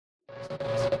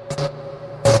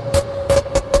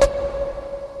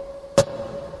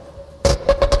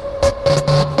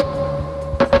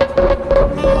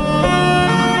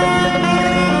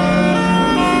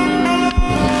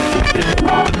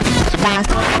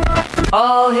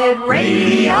All Hit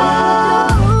Radio.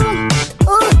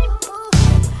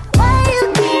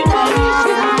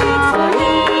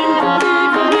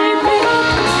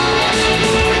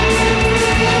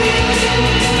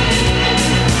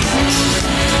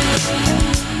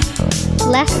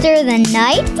 Lester the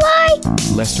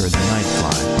Nightfly? Lester the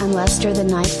Nightfly. I'm Lester the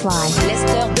Nightfly.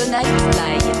 Lester the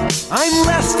Nightfly. I'm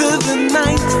Lester the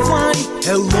Nightfly.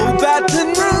 Hello, Baton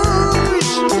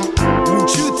Rouge.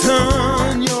 Won't you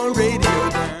turn your radio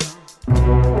down?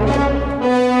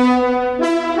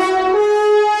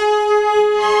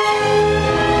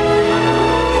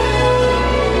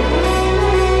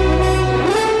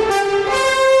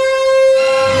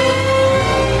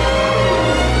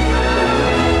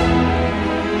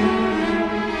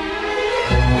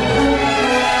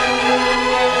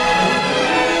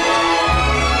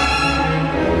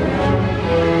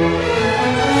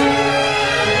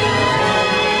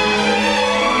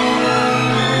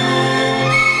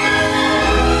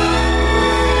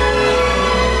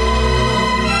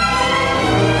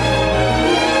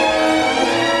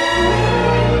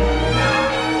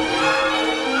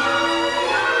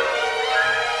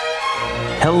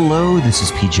 Hello, this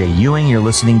is PJ Ewing. You're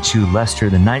listening to Lester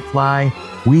the Nightfly.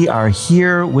 We are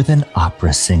here with an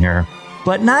opera singer,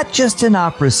 but not just an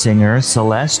opera singer.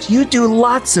 Celeste, you do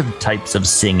lots of types of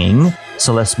singing.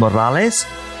 Celeste Morales,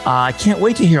 I can't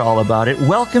wait to hear all about it.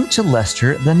 Welcome to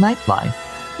Lester the Nightfly.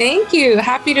 Thank you.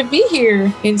 Happy to be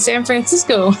here in San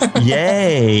Francisco.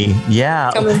 Yay.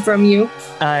 Yeah. Coming from you.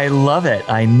 I love it.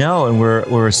 I know. And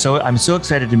I'm so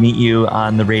excited to meet you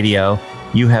on the radio.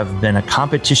 You have been a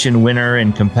competition winner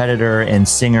and competitor and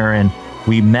singer, and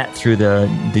we met through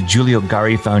the Giulio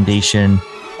Gari Foundation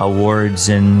awards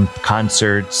and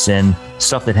concerts and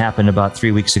stuff that happened about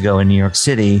 3 weeks ago in New York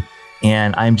City.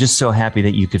 And I'm just so happy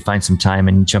that you could find some time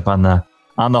and jump on the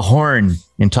horn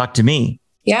and talk to me.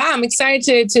 Yeah, I'm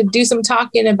excited to do some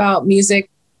talking about music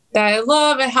that I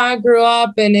love and how I grew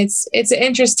up. And it's an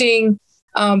interesting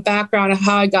background of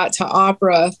how I got to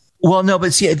opera. Well, no,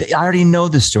 but see, I already know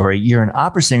the story. You're an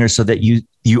opera singer, so that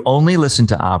you only listen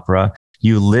to opera.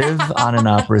 You live on an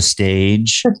opera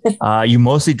stage. You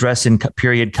mostly dress in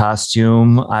period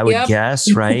costume, I would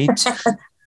guess, right?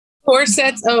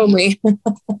 Corsets only.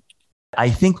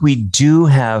 I think we do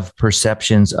have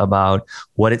perceptions about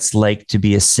what it's like to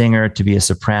be a singer, to be a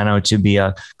soprano, to be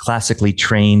a classically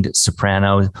trained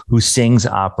soprano who sings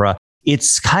opera.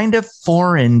 It's kind of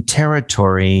foreign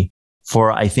territory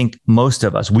for, I think, most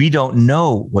of us. We don't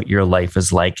know what your life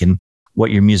is like and what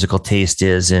your musical taste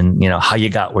is and, how you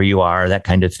got where you are, that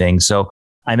kind of thing. So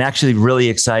I'm actually really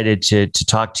excited to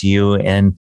talk to you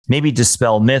and maybe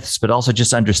dispel myths, but also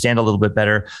just understand a little bit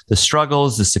better the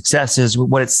struggles, the successes,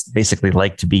 what it's basically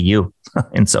like to be you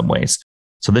in some ways.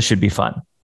 So this should be fun.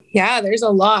 Yeah, there's a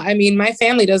lot. I mean, my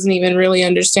family doesn't even really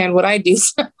understand what I do.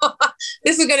 So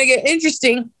this is going to get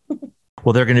interesting.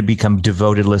 Well, they're going to become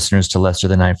devoted listeners to Lester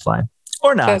the Nightfly.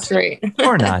 Or not. That's right.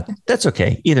 Or not. That's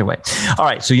okay. Either way. All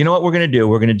right. So you know what we're going to do?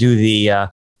 We're going to do the,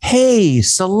 hey,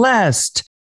 Celeste,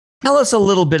 tell us a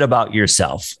little bit about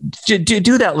yourself.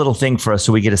 Do that little thing for us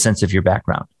so we get a sense of your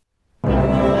background.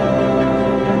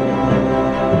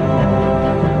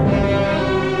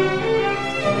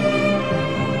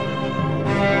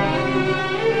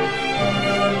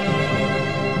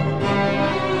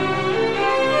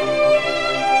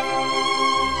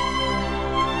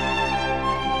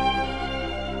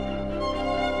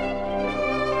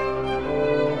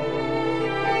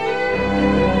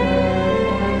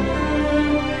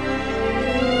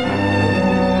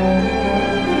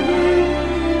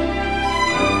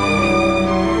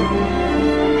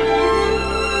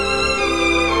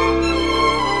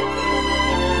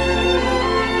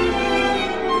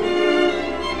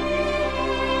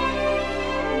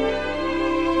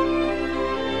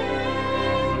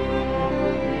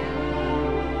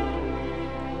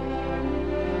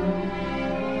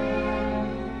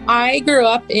 I grew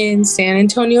up in San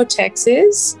Antonio,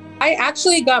 Texas. I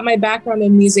actually got my background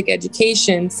in music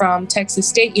education from Texas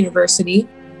State University.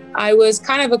 I was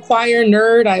kind of a choir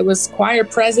nerd. I was choir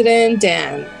president,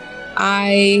 and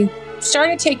I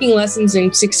started taking lessons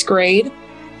in 6th grade,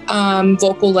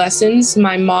 vocal lessons.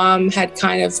 My mom had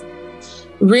kind of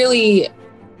really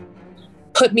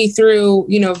put me through,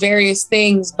 various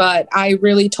things, but I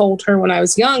really told her when I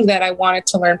was young that I wanted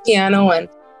to learn piano and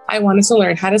I wanted to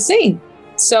learn how to sing.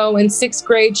 So in 6th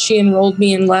grade, she enrolled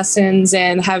me in lessons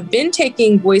and have been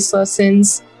taking voice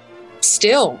lessons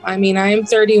still, I mean, I am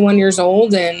 31 years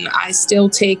old and I still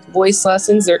take voice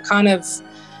lessons. They're kind of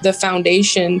the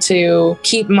foundation to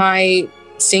keep my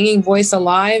singing voice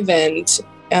alive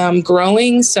and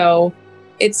growing. So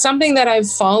it's something that I've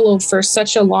followed for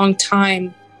such a long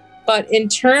time. But in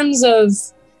terms of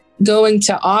going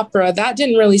to opera, that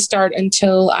didn't really start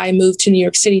until I moved to New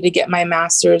York City to get my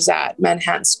master's at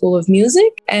Manhattan School of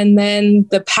Music. And then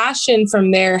the passion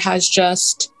from there has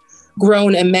just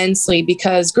grown immensely,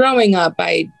 because growing up,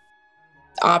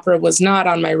 opera was not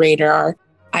on my radar.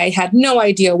 I had no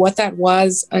idea what that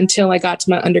was until I got to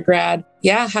my undergrad.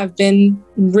 Yeah, have been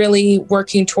really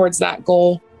working towards that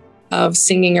goal of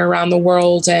singing around the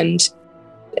world and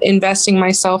investing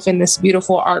myself in this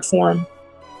beautiful art form.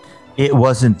 It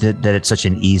wasn't that it's such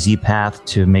an easy path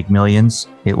to make millions.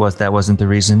 That wasn't the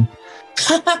reason.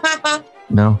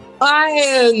 No.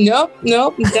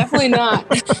 Nope, definitely not.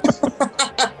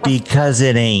 Because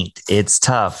it ain't. It's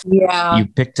tough. Yeah. You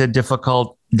picked a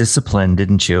difficult discipline,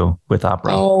 didn't you, with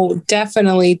opera? Oh,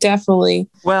 definitely.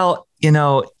 Well,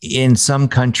 in some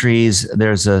countries,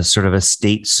 there's a sort of a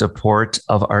state support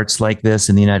of arts like this.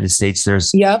 In the United States,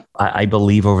 there's, I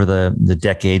believe, over the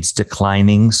decades,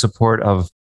 declining support of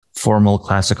formal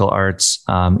classical arts.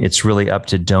 It's really up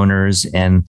to donors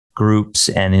and groups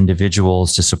and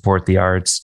individuals to support the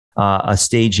arts. A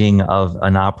staging of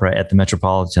an opera at the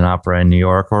Metropolitan Opera in New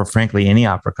York, or frankly, any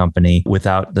opera company,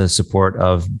 without the support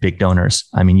of big donors.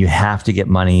 I mean, you have to get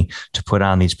money to put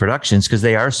on these productions because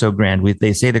they are so grand.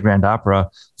 They say the Grand Opera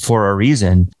for a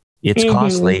reason. It's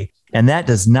costly. And that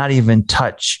does not even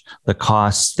touch the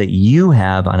costs that you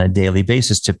have on a daily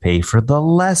basis to pay for the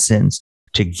lessons,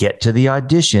 to get to the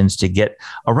auditions, to get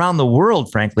around the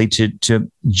world, frankly,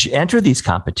 to enter these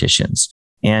competitions.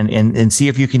 And see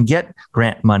if you can get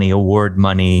grant money, award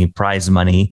money, prize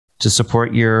money to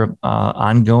support your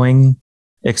ongoing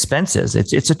expenses.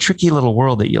 It's a tricky little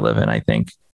world that you live in, I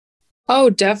think. Oh,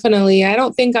 definitely. I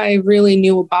don't think I really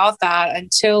knew about that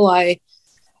until I,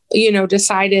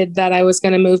 decided that I was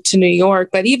going to move to New York.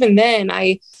 But even then,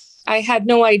 I had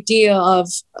no idea of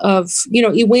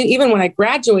even when I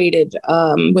graduated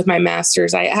with my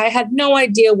master's, I had no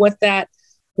idea what that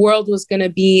world was going to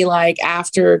be like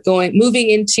after moving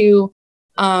into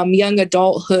young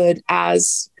adulthood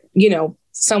as,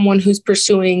 someone who's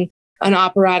pursuing an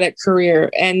operatic career.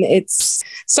 And it's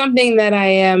something that I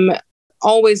am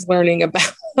always learning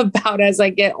about as I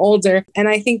get older. And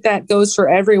I think that goes for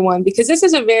everyone, because this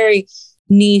is a very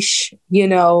niche,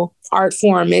 art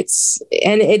form.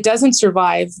 It doesn't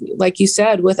survive, like you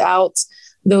said, without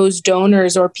those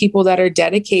donors or people that are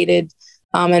dedicated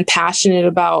and passionate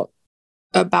about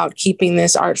keeping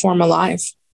this art form alive.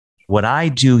 What I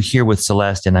do here with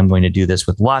Celeste, and I'm going to do this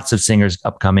with lots of singers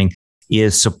upcoming,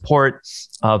 is support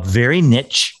a very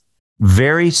niche,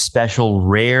 very special,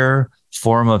 rare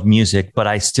form of music. But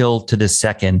I still, to this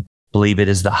second, believe it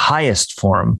is the highest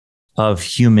form of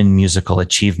human musical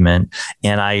achievement.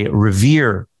 And I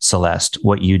revere, Celeste,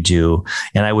 what you do.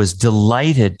 And I was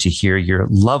delighted to hear your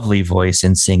lovely voice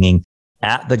in singing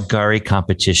at the Gari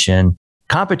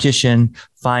competition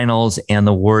finals and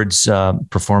the words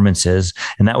performances.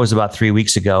 And that was about 3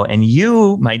 weeks ago. And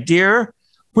you, my dear,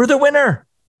 were the winner.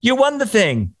 You won the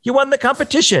thing. You won the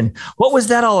competition. What was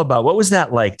that all about? What was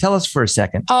that like? Tell us for a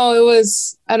second. Oh, it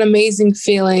was an amazing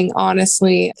feeling,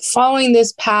 honestly. Following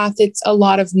this path, it's a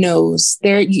lot of no's.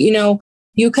 There,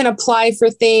 you can apply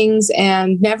for things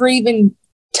and never even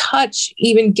touch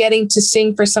even getting to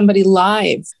sing for somebody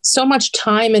live. So much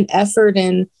time and effort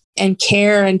and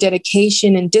care and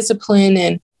dedication and discipline.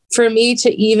 And for me to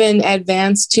even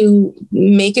advance to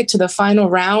make it to the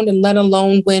final round and let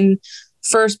alone win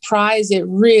first prize, it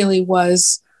really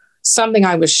was something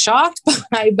I was shocked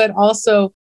by, but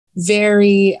also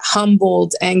very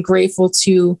humbled and grateful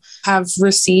to have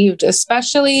received,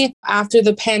 especially after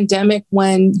the pandemic,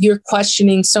 when you're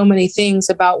questioning so many things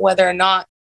about whether or not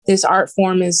this art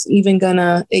form is even going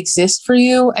to exist for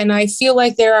you. And I feel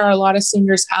like there are a lot of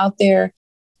singers out there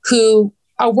who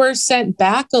were sent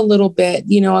back a little bit,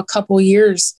 a couple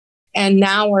years, and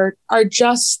now are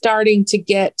just starting to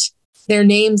get their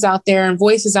names out there and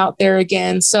voices out there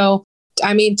again. So,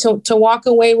 I mean, to walk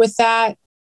away with that,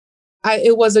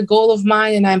 it was a goal of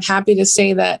mine, and I'm happy to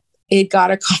say that it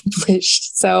got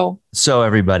accomplished. So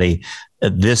everybody,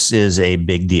 this is a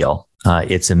big deal.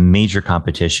 It's a major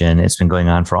competition. It's been going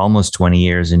on for almost 20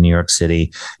 years in New York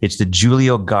City. It's the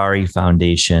Giulio Gari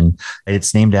Foundation.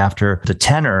 It's named after the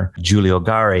tenor Giulio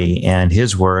Gari and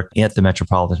his work at the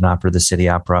Metropolitan Opera, the City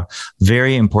Opera.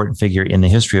 Very important figure in the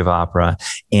history of opera.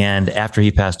 And after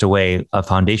he passed away, a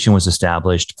foundation was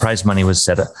established, prize money was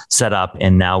set up,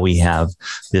 and now we have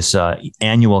this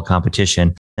annual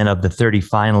competition. And of the 30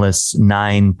 finalists,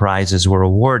 9 prizes were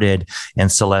awarded,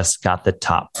 and Celeste got the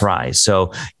top prize.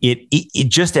 So it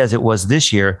just as it was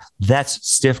this year, that's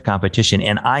stiff competition.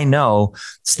 And I know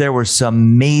there were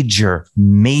some major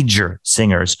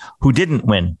singers who didn't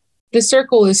win. The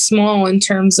circle is small in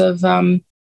terms of,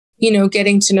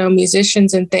 getting to know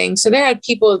musicians and things. So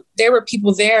there were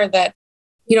people there that,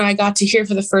 I got to hear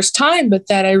for the first time, but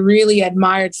that I really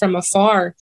admired from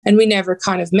afar. And we never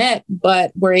kind of met,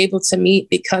 but were able to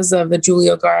meet because of the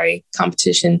Giulio Gari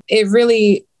competition. It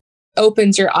really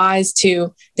opens your eyes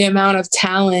to the amount of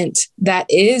talent that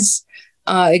is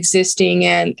existing.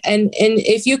 And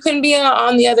if you can be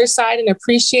on the other side and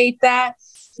appreciate that,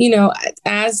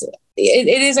 as it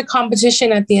is a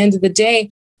competition at the end of the day,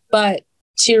 but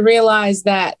to realize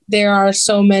that there are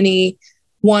so many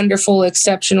wonderful,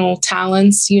 exceptional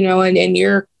talents, and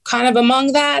you're kind of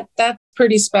among that's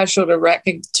pretty special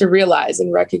to realize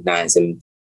and recognize and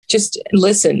just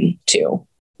listen to.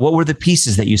 What were the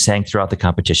pieces that you sang throughout the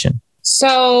competition?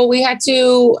 So we had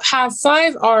to have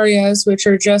 5 arias, which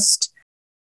are just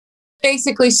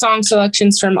basically song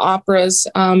selections from operas,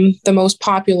 the most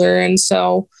popular. And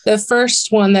so the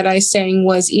first one that I sang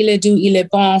was E82, Il est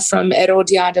bon from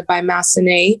Hérodiade by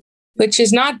Massenet, which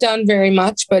is not done very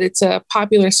much, but it's a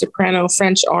popular soprano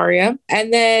French aria.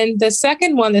 And then the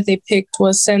second one that they picked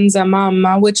was Senza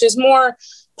Mamma, which is more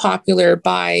popular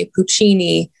by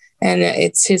Puccini, and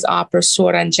it's his opera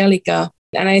Suor Angelica.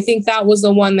 And I think that was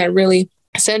the one that really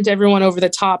sent everyone over the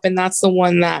top, and that's the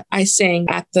one that I sang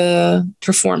at the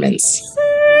performance.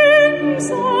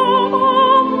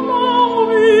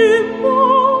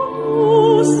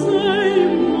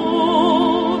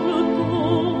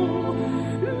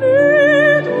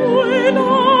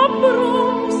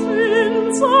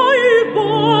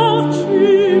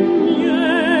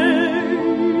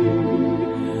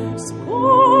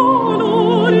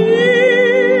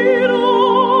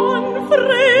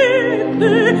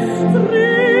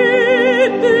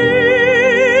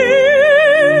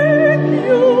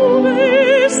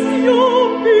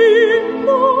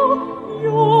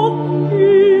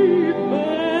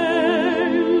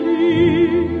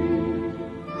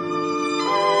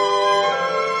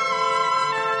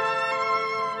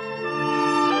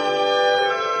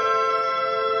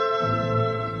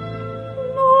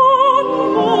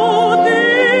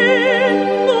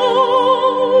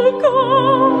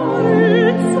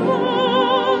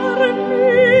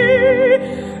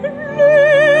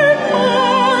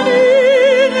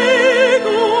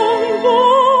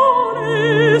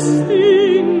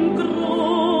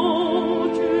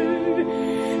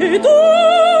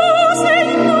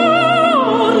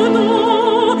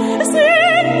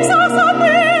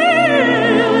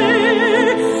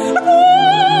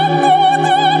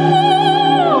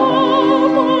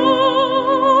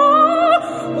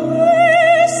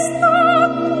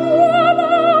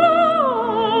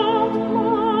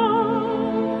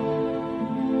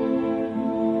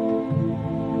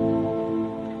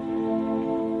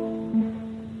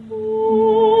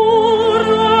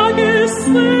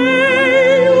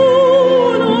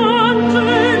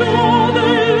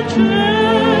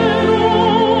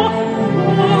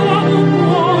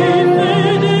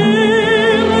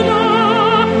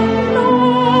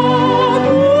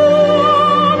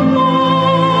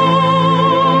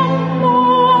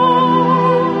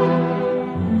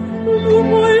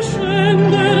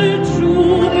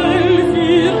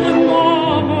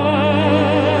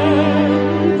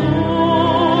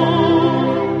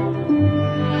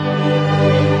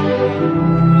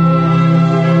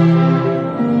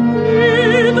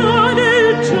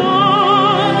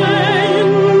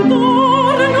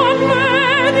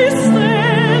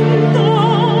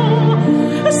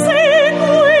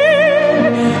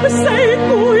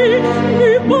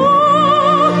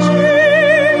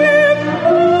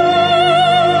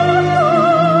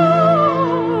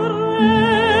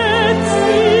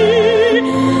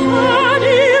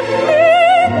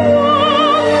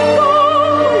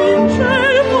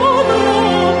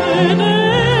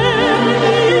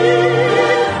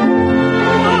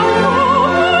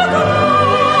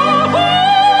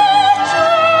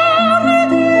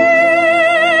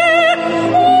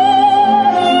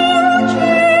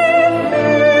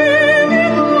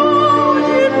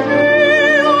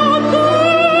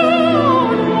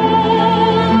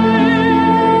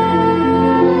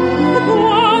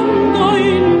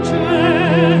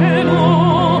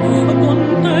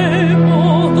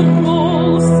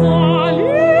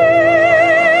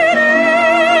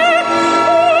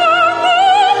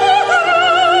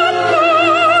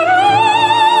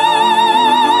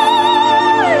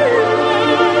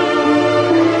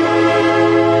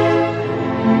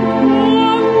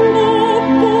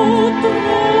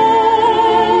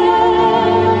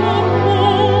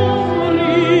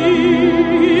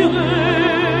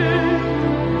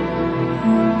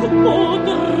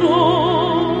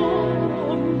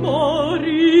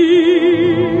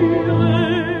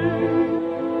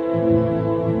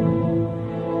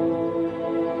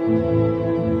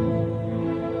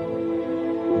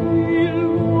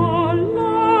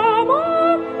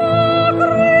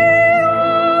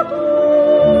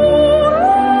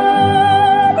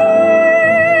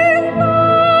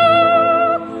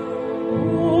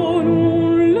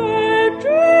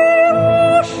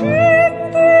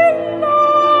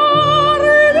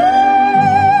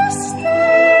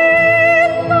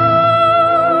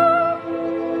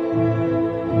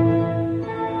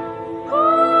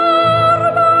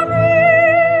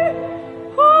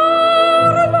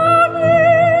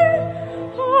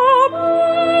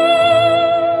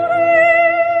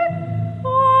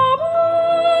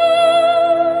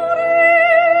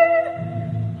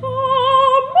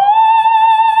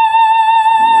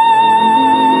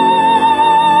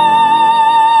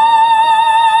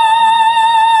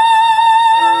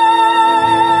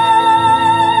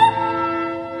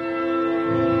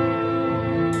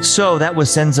 So that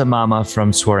was Senza Mama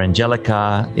from Suor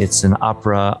Angelica. It's an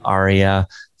opera aria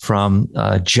from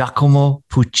Giacomo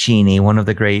Puccini, one of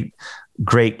the great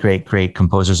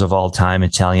composers of all time,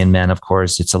 Italian man, of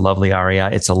course. It's a lovely aria.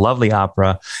 It's a lovely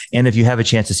opera. And if you have a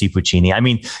chance to see Puccini, I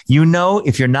mean,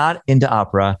 if you're not into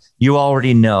opera, you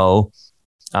already know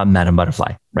Madame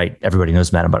Butterfly, right? Everybody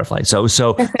knows Madame Butterfly.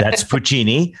 So that's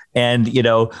Puccini. And,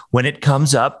 when it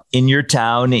comes up in your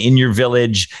town, in your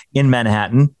village, in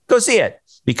Manhattan, go see it,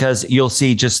 because you'll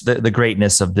see just the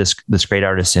greatness of this great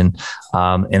artist in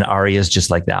arias just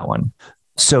like that one.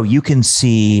 So you can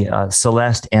see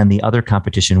Celeste and the other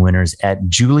competition winners at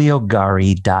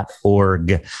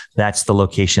giuliogari.org. That's the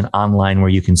location online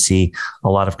where you can see a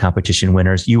lot of competition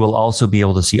winners. You will also be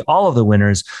able to see all of the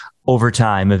winners over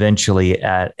time, eventually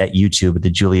at YouTube, the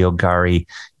Giulio Gari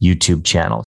YouTube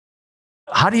channel.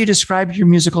 How do you describe your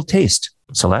musical taste,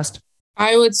 Celeste?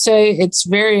 I would say it's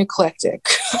very eclectic.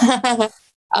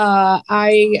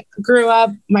 I grew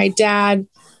up, my dad,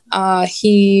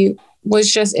 he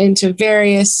was just into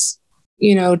various,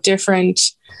 different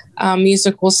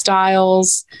musical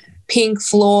styles, Pink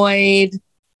Floyd,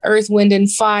 Earth, Wind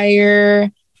and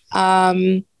Fire,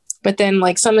 but then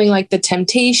like something like the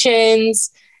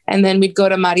Temptations, and then we'd go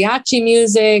to mariachi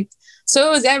music. So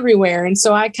it was everywhere. And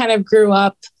so I kind of grew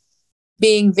up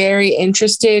being very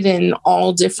interested in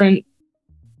all different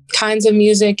kinds of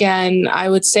music. And I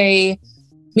would say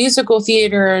musical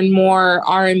theater and more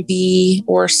R&B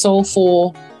or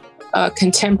soulful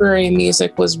contemporary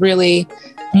music was really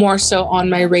more so on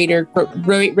my radar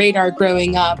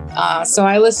growing up. So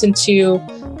I listened to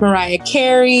Mariah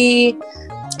Carey.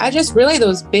 I just really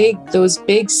those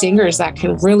big singers that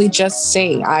can really just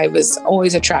sing. I was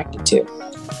always attracted to.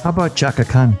 How about Chaka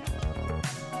Khan?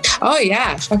 Oh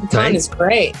yeah, Chaka Khan is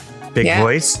great. Big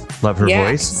voice, love her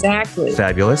voice. Exactly.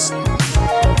 Fabulous.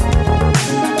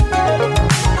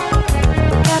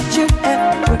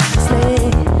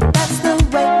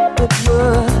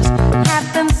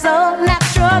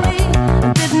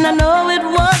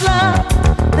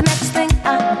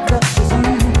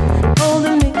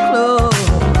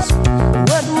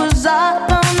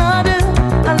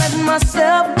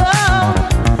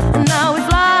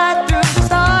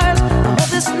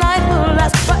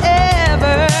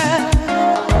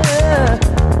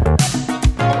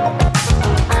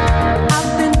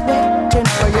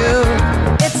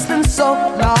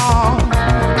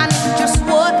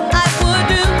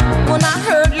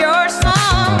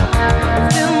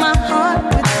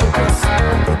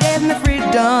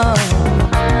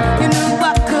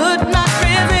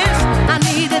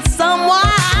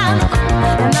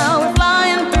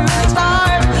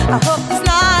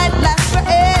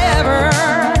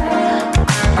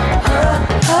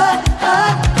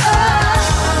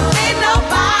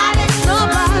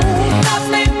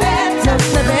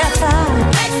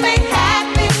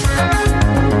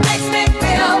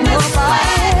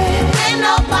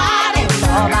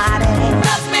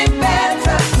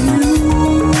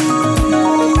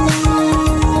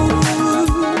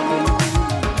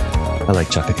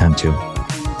 Chaka Khan too.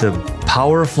 The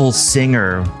powerful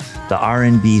singer, the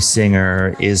R&B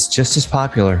singer, is just as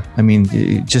popular. I mean,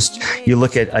 you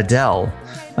look at Adele.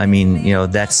 I mean,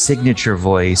 that signature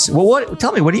voice. Well,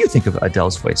 tell me, what do you think of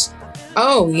Adele's voice?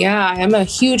 Oh yeah, I'm a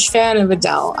huge fan of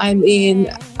Adele. I mean,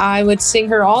 I would sing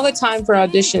her all the time for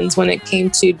auditions when it came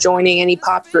to joining any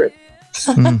pop group.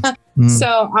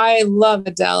 So I love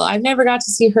Adele. I've never got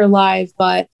to see her live,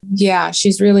 but yeah,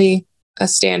 she's really a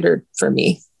standard for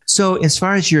me. So as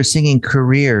far as your singing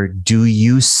career, do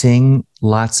you sing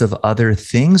lots of other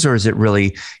things, or is it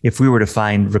really, if we were to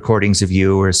find recordings of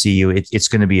you or see you, it's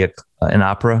going to be an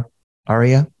opera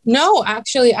aria? No,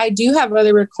 actually, I do have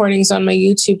other recordings on my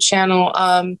YouTube channel.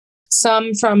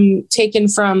 Some taken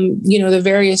from, the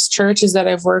various churches that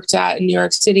I've worked at in New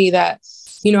York City that,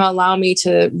 allow me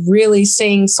to really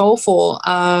sing soulful.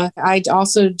 I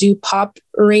also do pop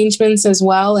arrangements as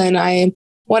well. And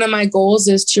one of my goals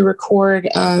is to record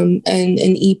an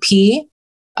EP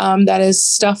that is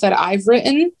stuff that I've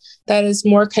written that is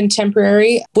more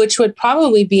contemporary, which would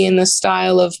probably be in the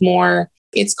style of more,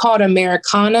 it's called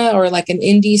Americana or like an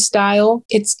indie style.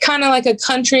 It's kind of like a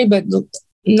country, but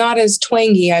not as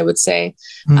twangy, I would say.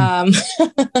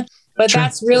 But sure.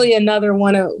 That's really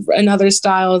another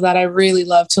style that I really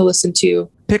love to listen to.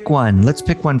 Pick one. Let's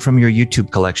pick one from your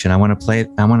YouTube collection. I want to play it.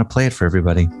 I want to play it for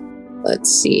everybody.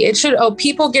 Let's see. It should. Oh,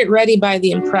 People Get Ready by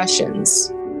The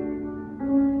Impressions.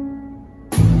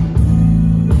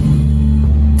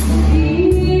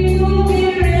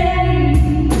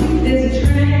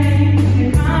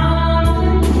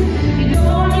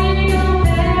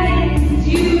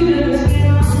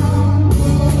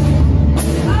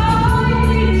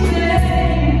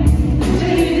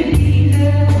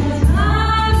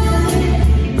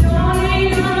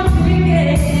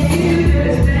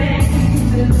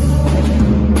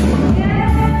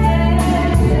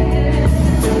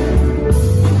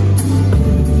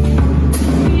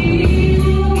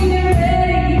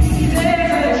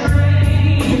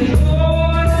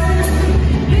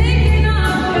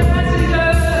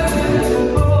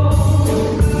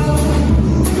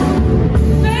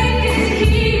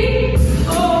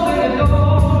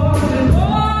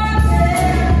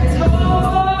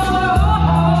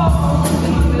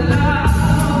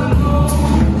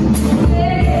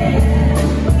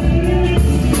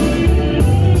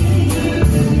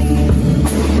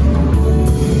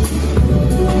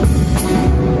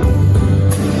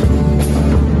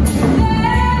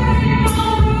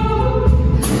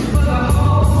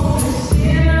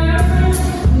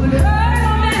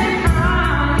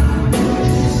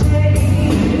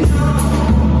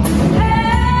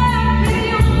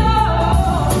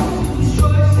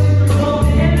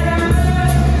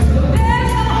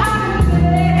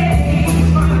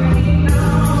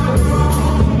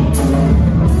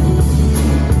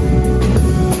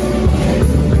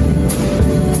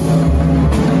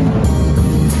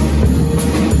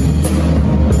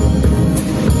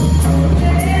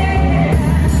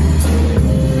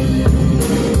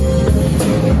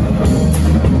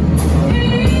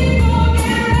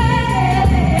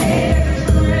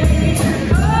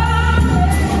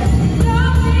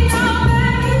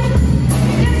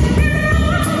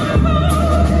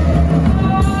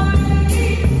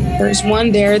 covers,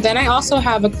 one there. Then I also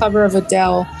have a cover of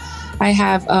Adele. I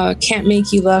have Can't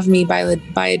Make You Love Me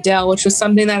by Adele, which was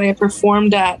something that I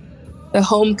performed at the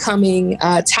homecoming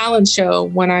talent show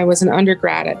when I was an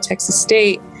undergrad at Texas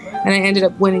State. And I ended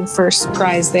up winning first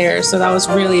prize there. So that was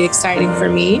really exciting for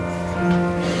me.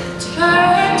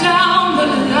 Turn down the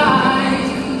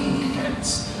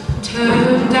lights,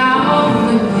 turn down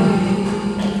the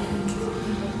wind,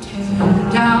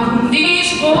 turn down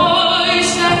these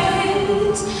voices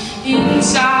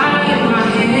inside my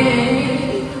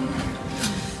head.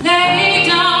 Lay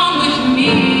down with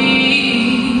me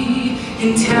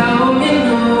and tell me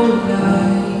no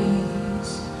lies.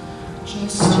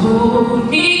 Just hold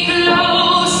me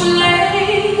closely,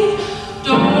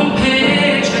 don't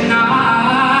patronize,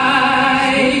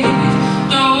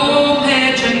 don't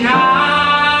patronize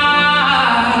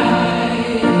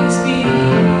me.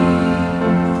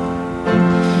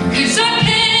 'Cause I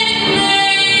can't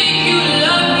make you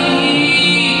love me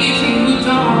if you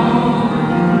don't,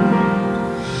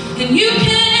 and you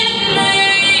can't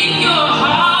make your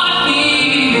heart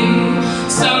feel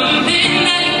something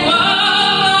that won't.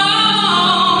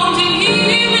 And here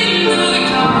in the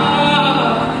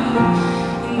dark,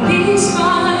 in these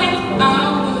fine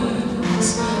hours,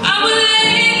 I will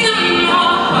lay down my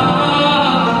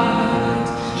heart,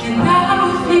 and I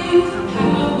will feel the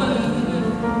power,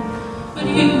 but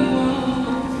you won't.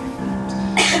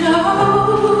 No,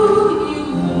 you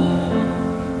won't.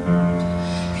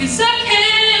 'Cause I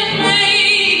can't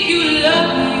make you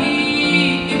love me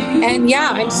if you And yeah,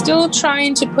 I'm still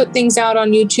trying to put things out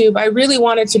on YouTube. I really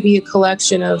want it to be a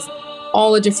collection of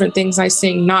all the different things I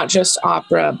sing, not just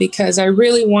opera, because I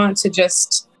really want to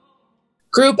just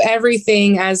group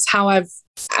everything as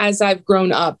I've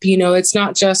grown up. You know, it's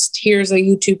not just here's a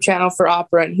YouTube channel for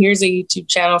opera and here's a YouTube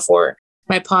channel for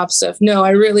my pop stuff. No,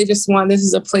 I really just want, this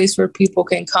is a place where people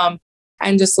can come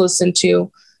and just listen to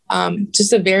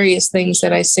just the various things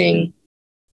that I sing.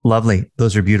 Lovely.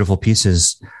 Those are beautiful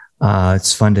pieces.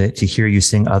 It's fun to hear you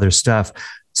sing other stuff.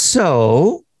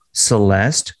 So,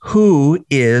 Celeste, who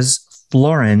is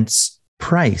Florence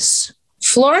Price?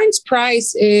 Florence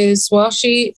Price is, well,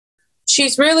 she's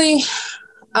really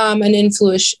an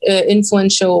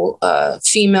influential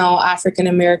female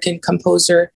African-American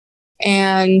composer,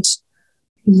 and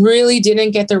really didn't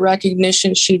get the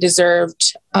recognition she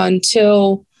deserved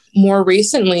until more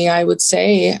recently, I would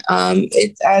say.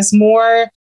 As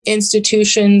more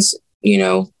institutions, you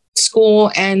know, school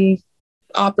and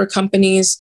opera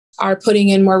companies are putting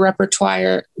in more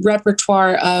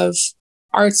repertoire of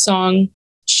art song,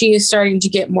 she is starting to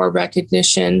get more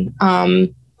recognition.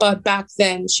 But back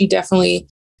then, she definitely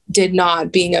did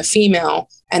not, being a female,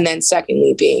 and then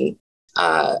secondly, being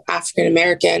African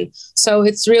American. So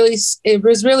it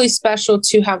was really special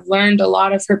to have learned a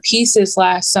lot of her pieces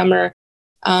last summer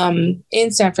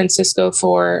in San Francisco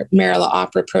for Marilla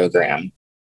Opera program.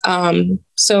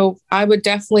 So I would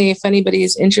definitely, if anybody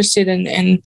is interested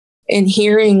in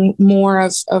hearing more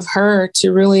of her,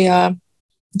 to really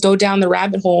go down the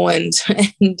rabbit hole and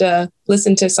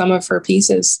listen to some of her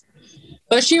pieces.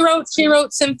 But she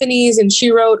wrote symphonies and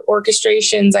she wrote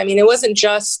orchestrations. I mean, it wasn't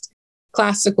just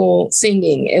classical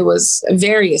singing. It was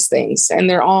various things, and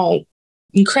they're all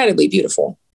incredibly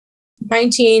beautiful.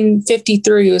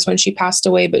 1953 was when she passed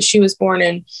away, but she was born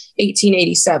in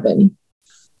 1887.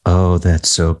 Oh, that's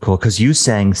so cool. Because you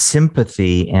sang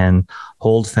Sympathy and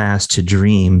Hold Fast to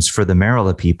Dreams for the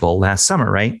Marilla people last summer,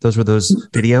 right? Those were those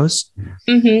videos?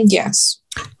 Mm-hmm, yes.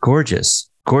 Gorgeous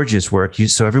work.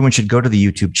 So everyone should go to the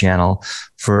YouTube channel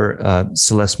for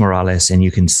Celeste Morales, and you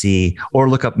can see, or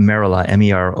look up Marilla,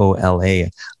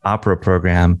 Merola opera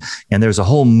program. And there's a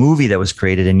whole movie that was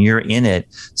created, and you're in it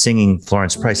singing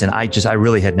Florence Price. And I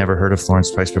really had never heard of Florence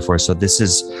Price before. So this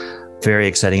is very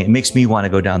exciting. It makes me want to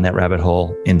go down that rabbit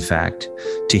hole, in fact,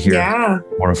 to hear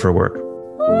more of her work.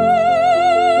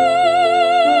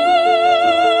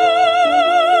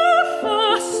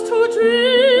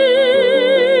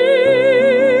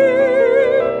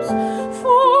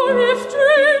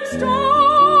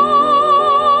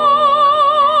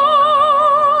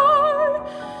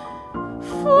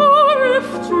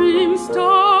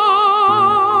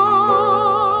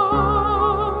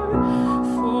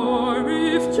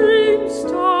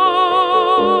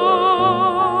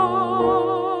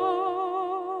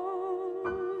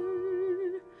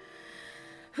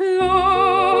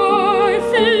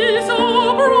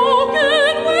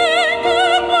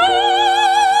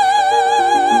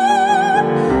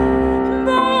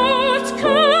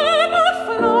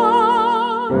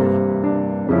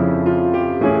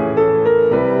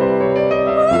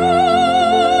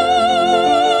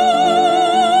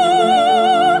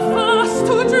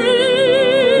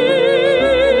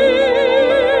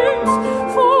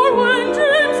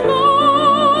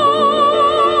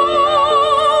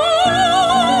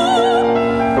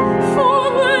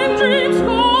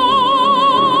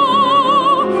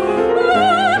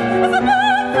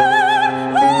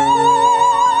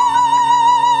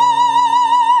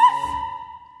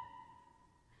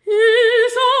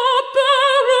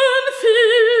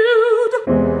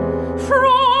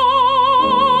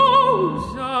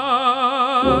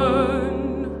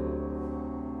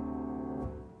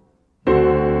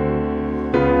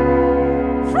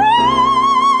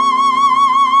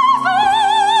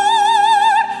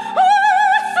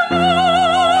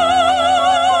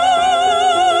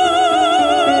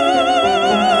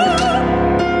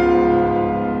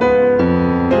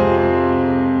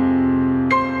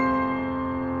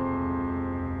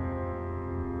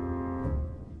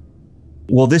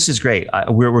 Well, this is great.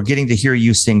 We're getting to hear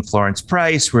you sing Florence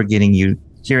Price. We're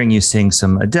hearing you sing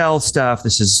some Adele stuff.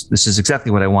 This is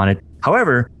exactly what I wanted.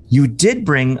 However, you did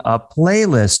bring a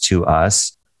playlist to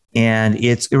us, and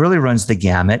it really runs the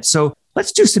gamut. So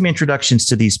let's do some introductions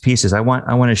to these pieces. I want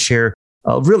to share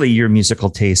really your musical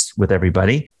taste with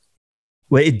everybody.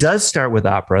 Well, it does start with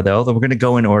opera, though. We're going to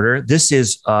go in order. This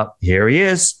is here he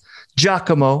is,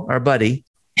 Giacomo, our buddy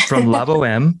from La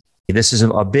Boheme. This is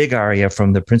a big aria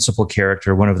from the principal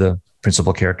character, one of the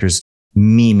principal characters,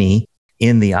 Mimi,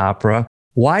 in the opera.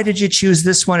 Why did you choose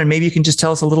this one? And maybe you can just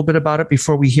tell us a little bit about it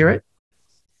before we hear it.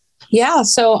 Yeah,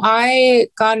 so I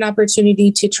got an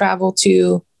opportunity to travel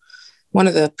to, one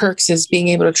of the perks is being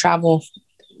able to travel,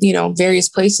 various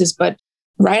places. But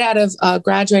right out of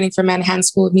graduating from Manhattan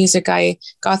School of Music, I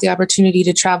got the opportunity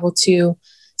to travel to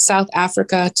South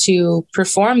Africa to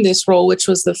perform this role, which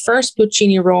was the first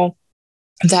Puccini role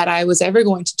that I was ever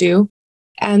going to do.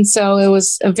 And so it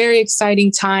was a very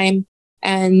exciting time.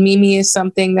 And Mimi is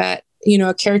something that,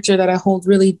 a character that I hold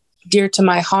really dear to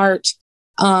my heart.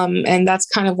 And that's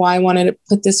kind of why I wanted to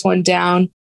put this one down.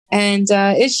 And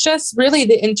it's just really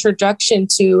the introduction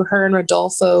to her and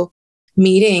Rodolfo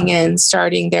meeting and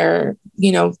starting their,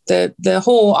 the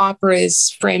whole opera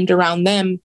is framed around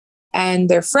them and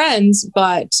their friends,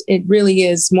 but it really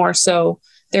is more so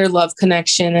their love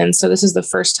connection. And so this is the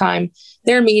first time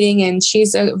they're meeting, and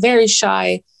she's a very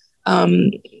shy,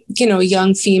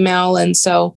 young female. And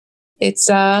so it's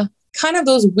kind of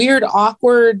those weird,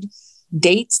 awkward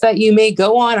dates that you may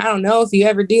go on. I don't know if you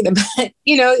ever do them, but,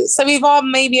 so we've all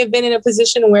maybe have been in a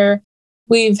position where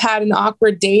we've had an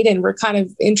awkward date and we're kind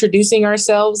of introducing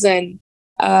ourselves. And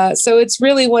so it's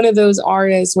really one of those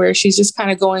arias where she's just kind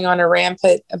of going on a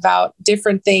rampant about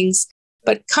different things,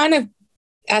 but kind of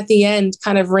at the end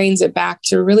kind of reins it back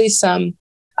to really some,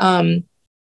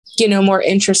 more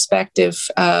introspective,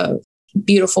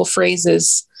 beautiful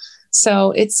phrases.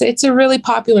 So it's a really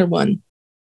popular one.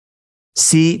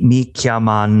 Si mi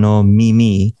chiamano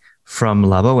Mimi from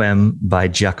La Boheme by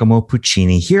Giacomo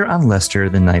Puccini here on Lester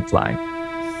the Nightfly.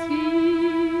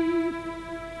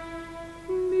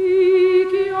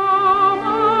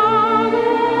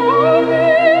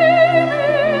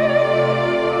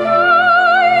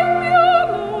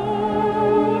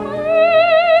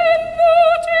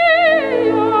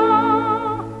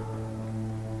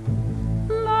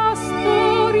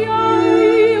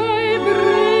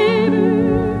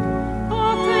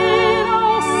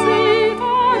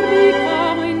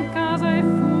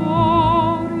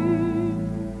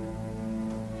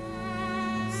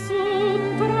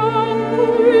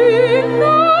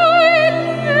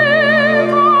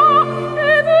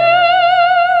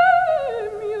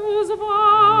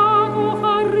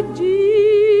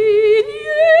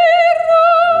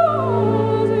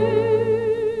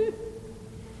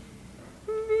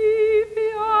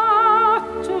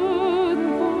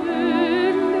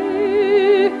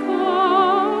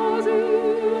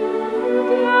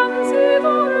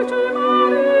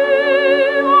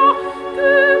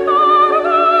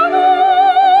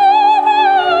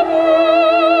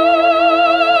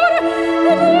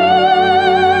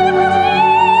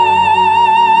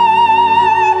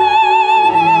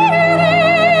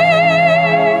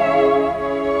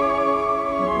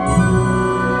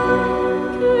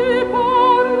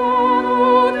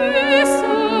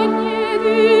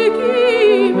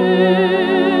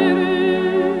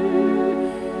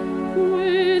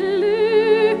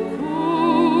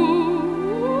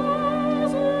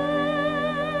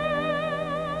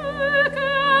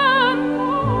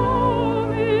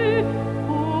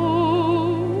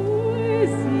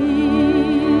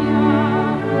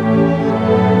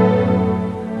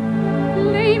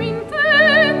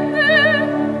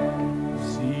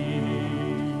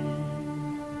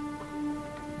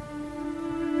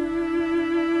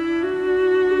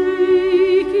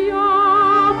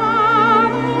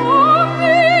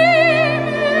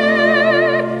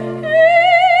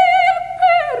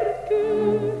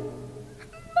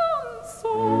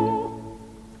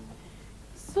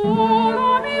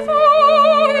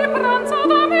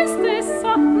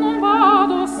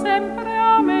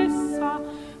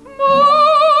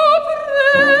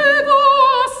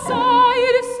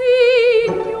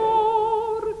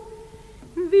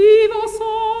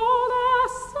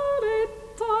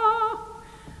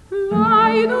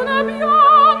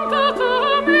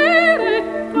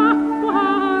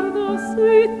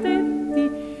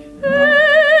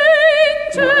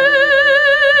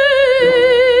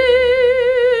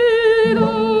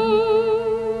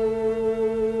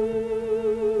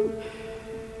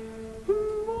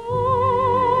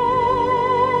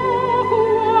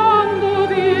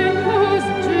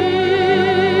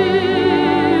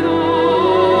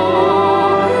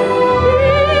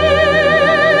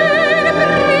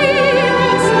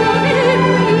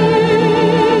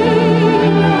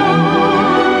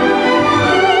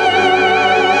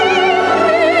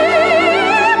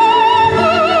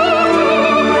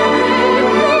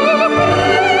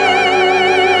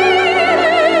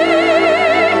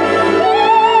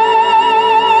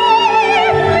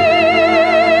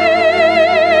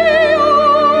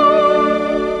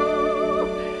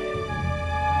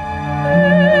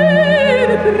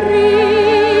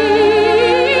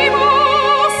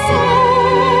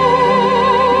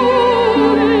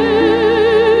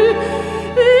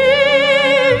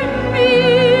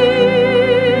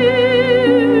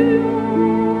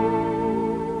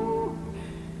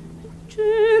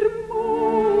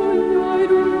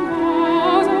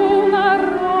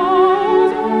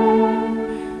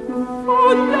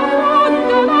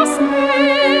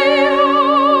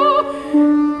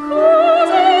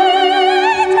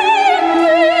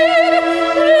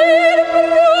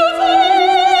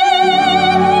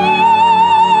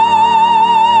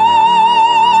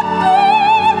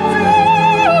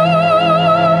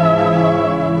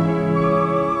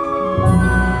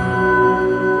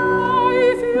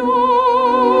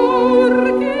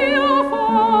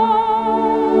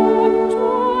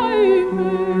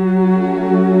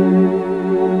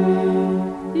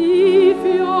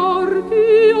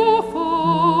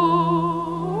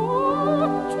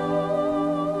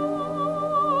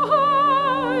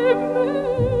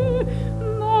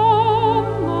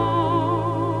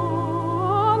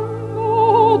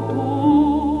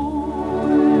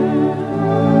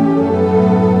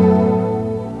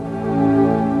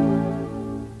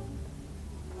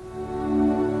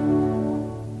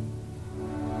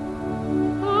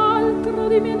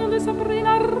 me non le saprei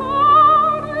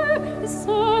narrare,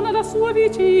 sono la sua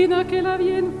vicina che la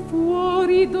vien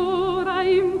fuori d'ora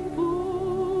importunare.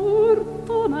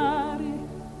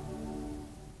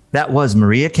 That was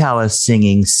Maria Callas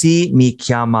singing Si Mi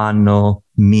Chiamano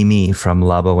Mimi from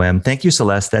La Boheme. Thank you,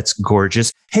 Celeste. That's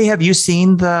gorgeous. Hey, have you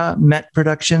seen the Met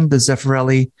production, the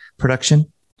Zeffirelli production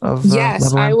of Yes, La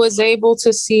Boheme? I was able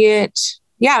to see it,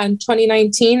 in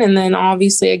 2019 and then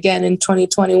obviously again in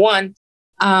 2021.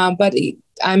 But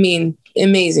I mean,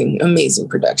 amazing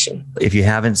production. If you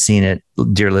haven't seen it,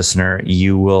 dear listener,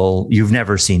 you've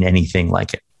never seen anything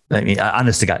like it. I mean,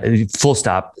 honest to God, full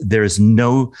stop. There's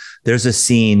a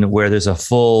scene where there's a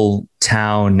full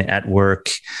town at work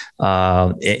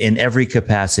in every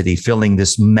capacity, filling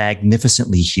this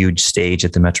magnificently huge stage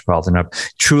at the Metropolitan Opera.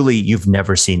 Truly, you've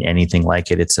never seen anything like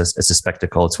it. It's a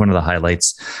spectacle. It's one of the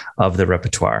highlights of the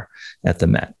repertoire at the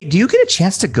Met. Do you get a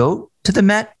chance to go to the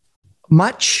Met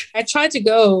much? I try to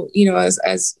go,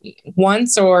 as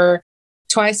once or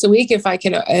twice a week if I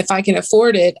can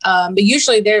afford it. But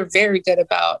usually they're very good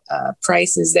about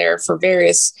prices there for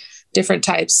various different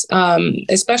types,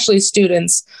 especially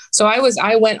students. So I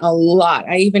went a lot.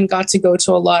 I even got to go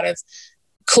to a lot of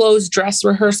closed dress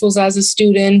rehearsals as a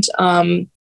student.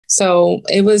 So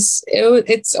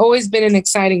it's always been an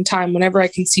exciting time whenever I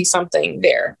can see something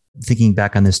there. Thinking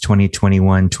back on this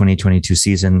 2021-2022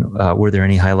 season, were there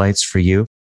any highlights for you?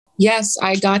 Yes,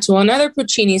 I got to another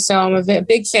Puccini, so I'm a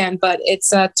big fan, but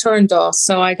it's Turandot,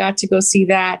 so I got to go see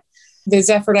that. The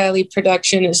Zeffirelli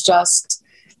production is just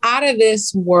out of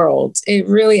this world. It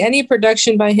really, any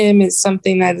production by him is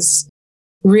something that is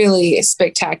really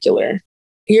spectacular.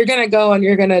 You're going to go and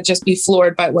you're going to just be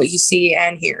floored by what you see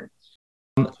and hear.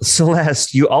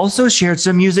 Celeste, you also shared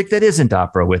some music that isn't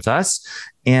opera with us.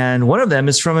 And one of them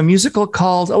is from a musical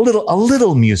called A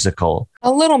Little Musical.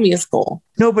 A Little Musical.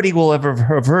 Nobody will ever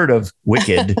have heard of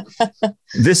Wicked.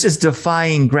 This is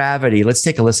Defying Gravity. Let's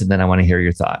take a listen, then I want to hear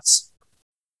your thoughts.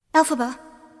 Elphaba,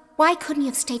 why couldn't you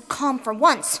have stayed calm for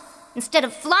once instead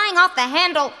of flying off the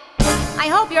handle? I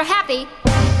hope you're happy.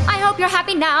 I hope you're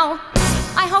happy now.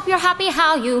 I hope you're happy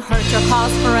how you hurt your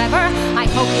cause forever. I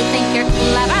hope you think you're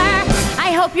clever.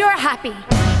 I hope you're happy.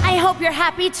 I hope you're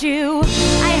happy too.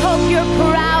 I hope you're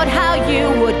proud how you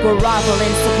would grovel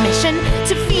in submission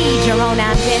to feed your own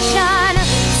ambition.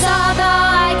 So though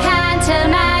I can't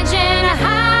imagine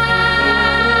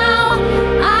how,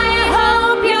 I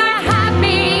hope you're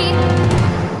happy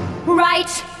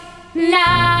right now.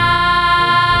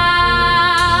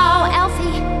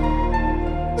 Elfie,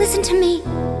 listen to me.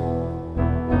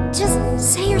 Just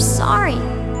say you're sorry.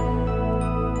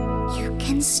 You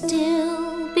can still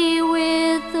be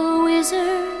with the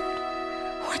wizard.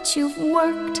 What you've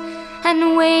worked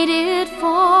and waited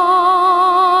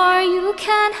for. You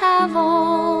can have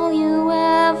all you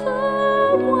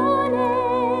ever wanted.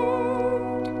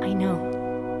 I know,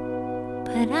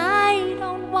 but I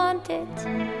don't want it.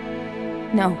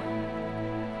 No,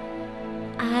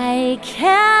 I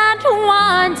can't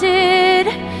want it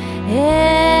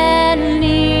anymore.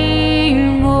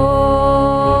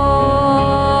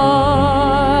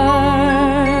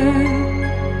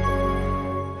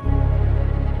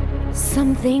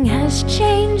 Something has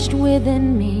changed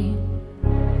within me.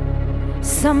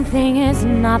 Something is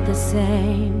not the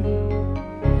same.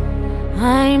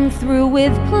 I'm through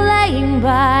with playing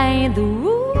by the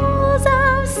rules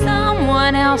of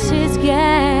someone else's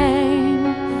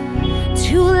game.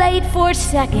 Too late for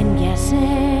second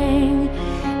guessing.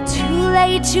 Too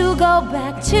late to go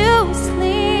back to sleep.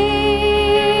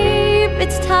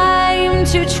 It's time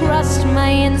to trust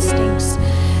my instincts,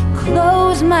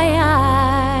 close my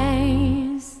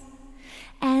eyes,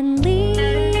 and leap.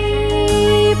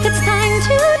 It's time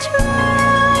to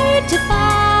try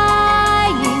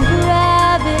defying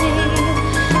gravity.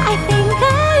 I think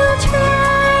I'll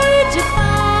try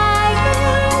defying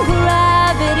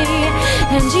gravity,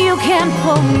 and you can't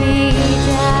pull me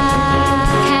down.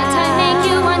 Can't I make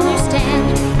you understand?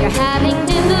 You're having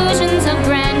delusions of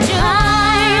grandeur.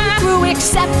 I'm through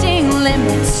accepting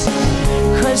limits,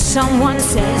 'cause someone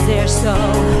says they're so.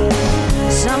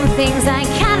 Some things I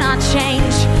cannot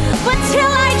change, but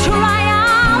till I try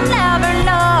I'll never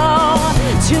know.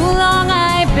 Too long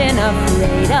I've been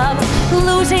afraid of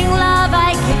losing love,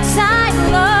 I guess I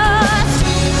lost.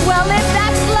 Well, if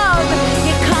that's love,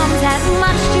 it comes at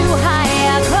much too high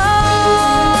a cost.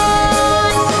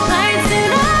 I'd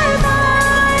sooner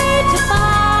fight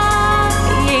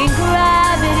defying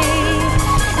gravity.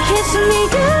 Kiss me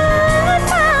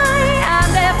goodbye,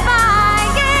 I'm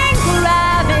defying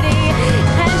gravity,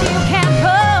 and you can't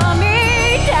pull me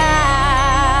down.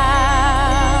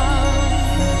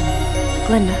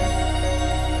 Glinda,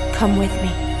 Come with me.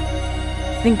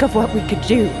 Think of what we could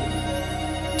do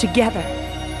together.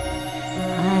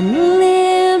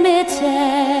 Unlimited.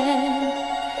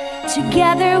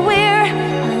 Together we're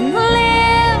unlimited.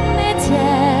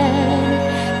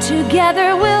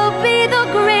 Together we'll be the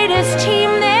greatest team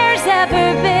there's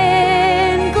ever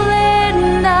been.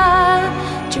 Glenda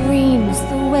dreams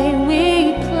the way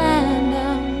we planned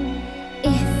them.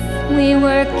 If we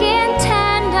work in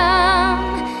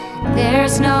tandem,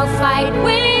 there's no fight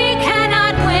we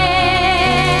cannot win.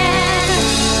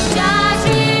 Just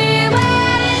you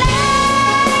and I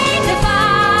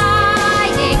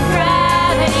defying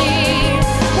gravity.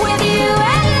 With you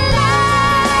and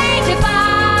I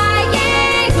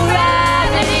defying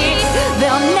gravity.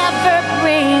 They'll never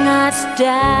bring us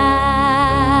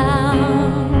down.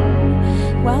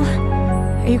 Well,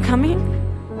 are you coming?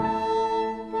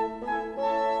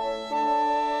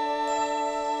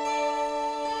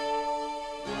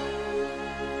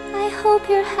 I hope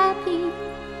you're happy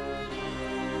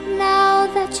now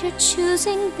that you're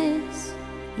choosing this.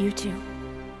 You too.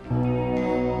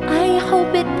 I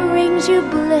hope it brings you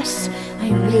bliss.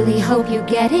 I really hope you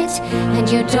get it and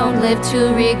you don't live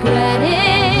to regret it.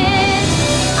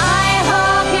 I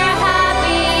hope you're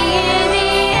happy in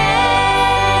the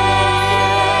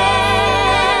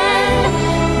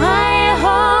end. I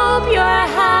hope you're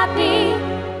happy,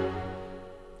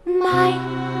 my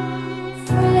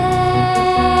friend.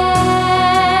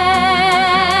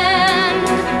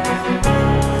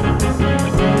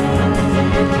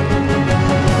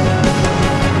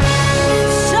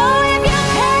 So if you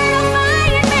care to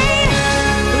find me,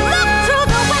 look to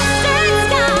the western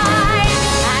sky.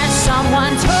 As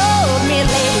someone told me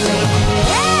lately,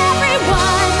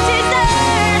 everyone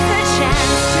deserves a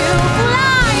chance to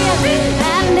fly.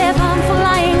 And if I'm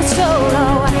flying solo,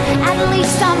 at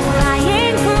least I'm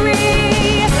flying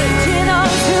free. To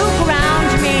those who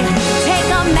ground me, take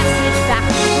a message back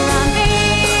from me.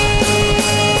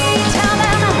 Tell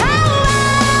them how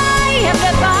I am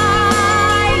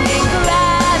defying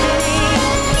gravity.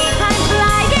 I'm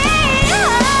flying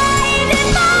high,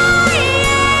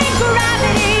 defying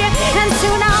gravity. And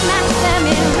soon I'll match them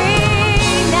in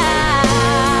renown.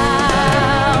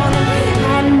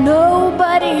 And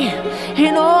nobody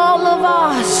in all of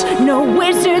Oz, no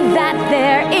wizard that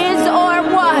there is or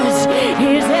was,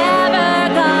 is ever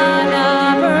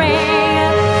gonna bring me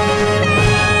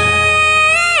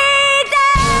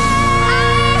down. I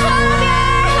hope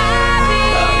you're happy.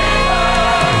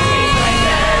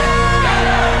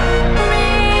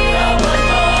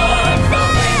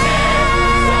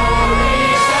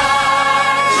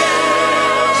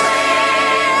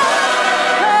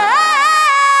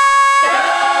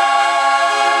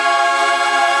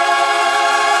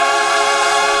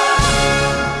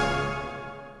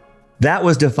 That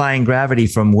was Defying Gravity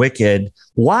from Wicked.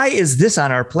 Why is this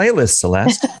on our playlist,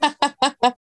 Celeste?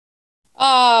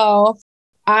 Oh,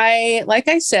 like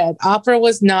I said, opera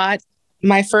was not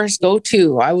my first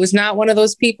go-to. I was not one of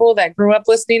those people that grew up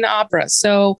listening to opera.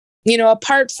 So,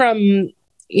 apart from,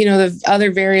 the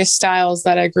other various styles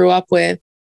that I grew up with,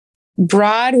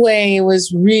 Broadway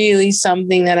was really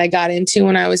something that I got into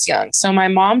when I was young. So my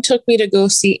mom took me to go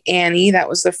see Annie. That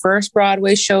was the first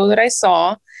Broadway show that I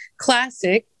saw.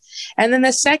 Classic. And then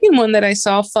the second one that I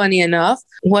saw, funny enough,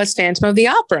 was Phantom of the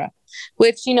Opera,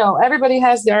 which, everybody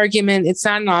has the argument it's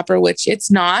not an opera, which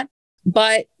it's not.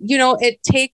 But,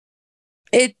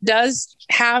 it does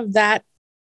have that,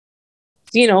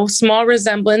 small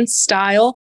resemblance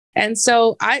style. And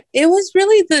so it was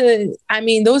really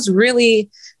those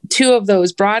really two of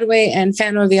those, Broadway and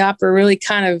Phantom of the Opera, really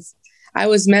I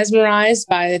was mesmerized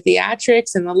by the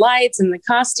theatrics and the lights and the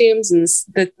costumes and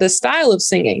the style of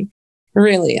singing.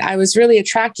 Really, I was really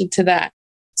attracted to that.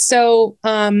 So,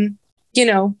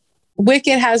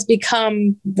 Wicked has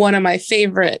become one of my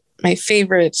favorite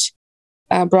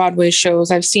Broadway shows.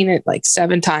 I've seen it like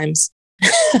 7 times.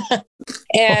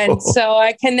 And so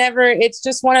I can never, it's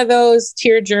just one of those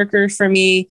tearjerkers for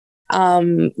me.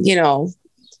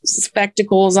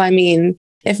 Spectacles. I mean,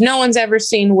 if no one's ever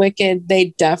seen Wicked,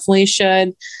 they definitely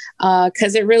should,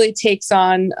 because it really takes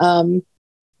on,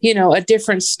 a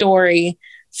different story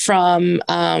from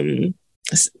I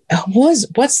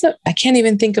can't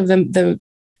even think of the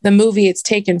movie it's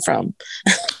taken from.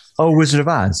 Oh, Wizard of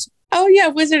Oz. Oh yeah,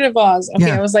 Wizard of Oz. Okay,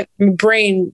 Yeah. I was like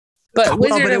brain, but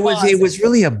Wizard of Oz. It was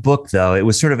really a book, though. It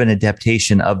was sort of an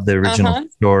adaptation of the original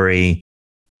story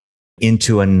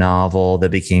into a novel that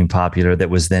became popular. That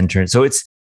was then turned. So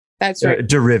that's right. A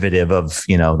derivative of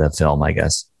the film, I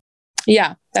guess.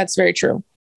 Yeah, that's very true.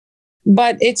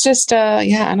 But it's just, I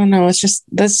don't know. It's just,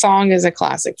 the song is a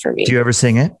classic for me. Do you ever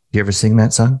sing it? Do you ever sing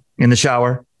that song in the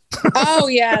shower? Oh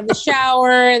yeah, in the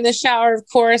shower, of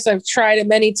course. I've tried it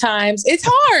many times. It's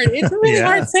hard. It's a really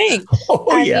hard thing.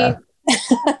 Oh, yeah.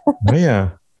 Oh,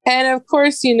 yeah. And of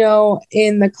course, you know,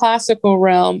 in the classical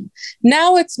realm,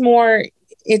 now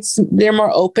they're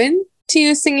more open to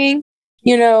you singing,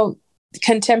 you know,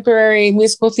 contemporary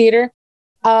musical theater.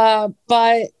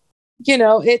 But you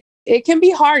know, it can be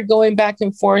hard going back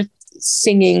and forth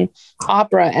singing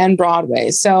opera and Broadway.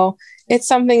 So it's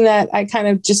something that I kind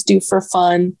of just do for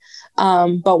fun.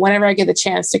 But whenever I get the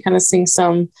chance to kind of sing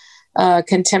some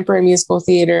contemporary musical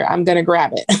theater, I'm going to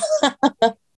grab it.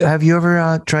 Have you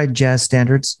ever tried jazz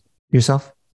standards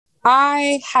yourself?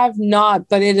 I have not,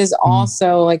 but it is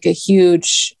also like a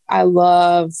huge, I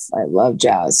love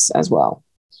jazz as well.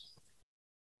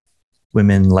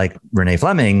 Women like Renee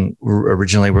Fleming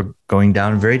originally were going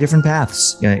down very different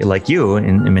paths, you know, like you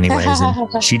in many ways.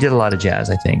 And she did a lot of jazz,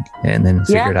 I think, and then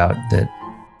figured out that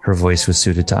her voice was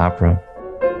suited to opera.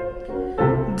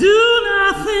 Do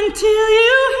nothing till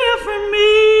you hear from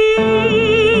me.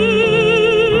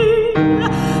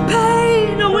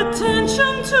 Pay no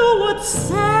attention to what's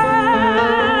said.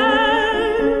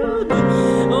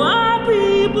 Why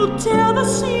people tell the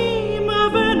seam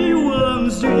of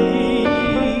anyone's dream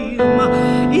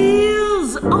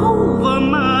is over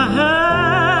my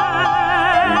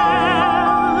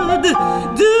head.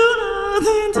 Do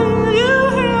nothing till you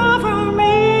hear from me.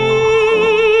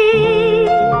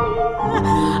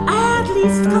 At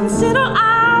least consider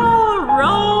our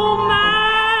romance.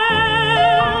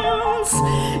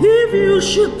 If you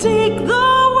should take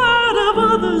the word of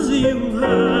others you've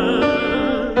heard,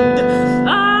 I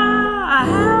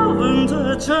haven't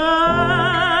a chance.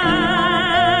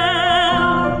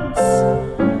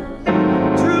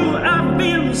 True, I've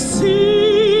been seen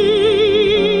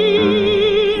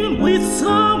with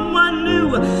someone new,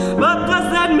 but does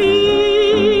that mean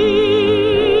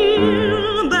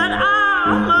that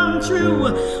I'm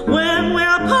untrue when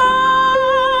we're apart?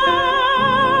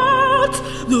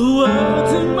 The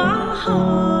words in my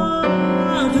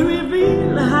heart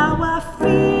reveal how I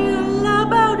feel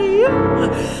about you.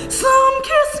 Some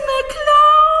kiss me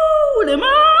cloud in my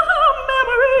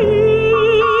memory,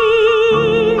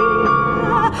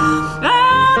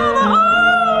 and other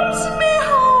arms may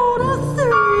hold a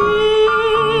thrill.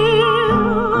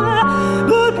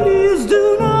 But please do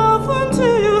nothing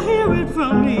till you hear it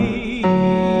from me,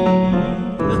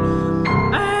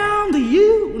 and you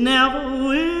never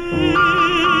will.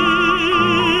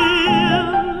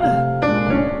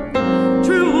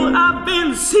 True, I've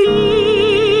been seen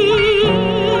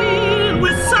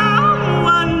with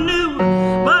someone new,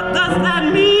 but does that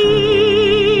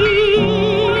mean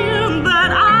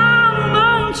that I'm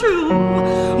untrue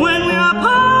when we're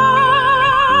apart?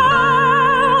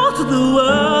 The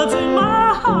words in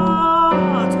my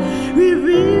heart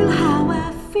reveal how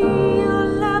I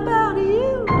feel about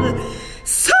you.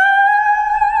 Some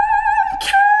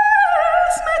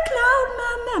kiss may cloud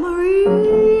my memory,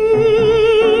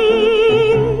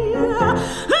 and other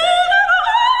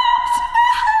arms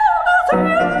may hold a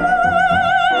thrill.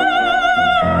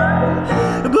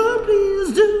 But please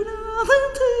do nothing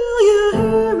till you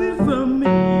hear it from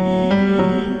me,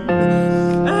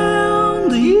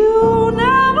 and you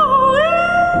never will.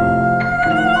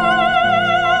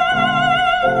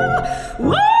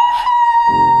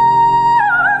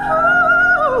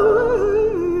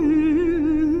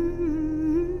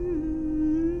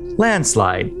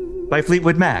 Landslide by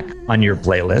Fleetwood Mac on your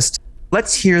playlist.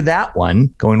 Let's hear that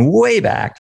one going way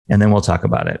back, and then we'll talk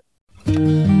about it.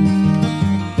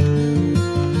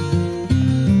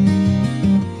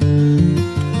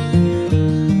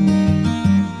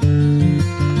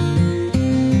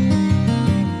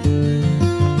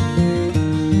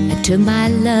 I took my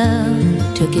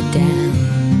love, took it down.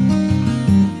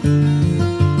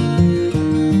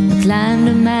 I climbed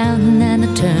a mountain and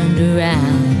I turned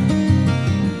around,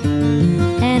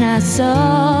 and I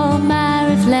saw my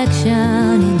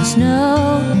reflection in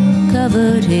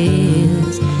snow-covered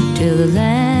hills till the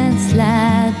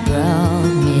landslide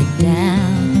brought me down.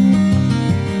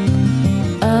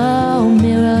 Oh,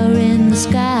 mirror in the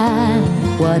sky,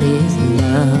 what is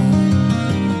love?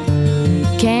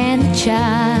 Can the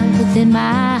child within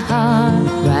my heart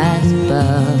rise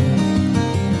above?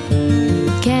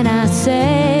 Can I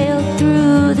sail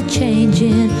through the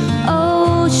changing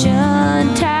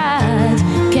ocean tides?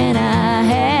 Can I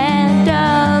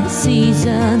handle the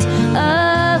seasons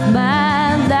of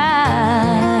my life?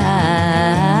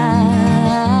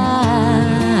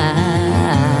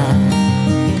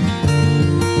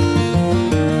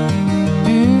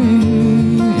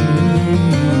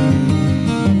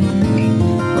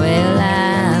 Well,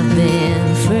 I've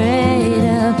been afraid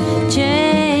of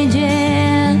change.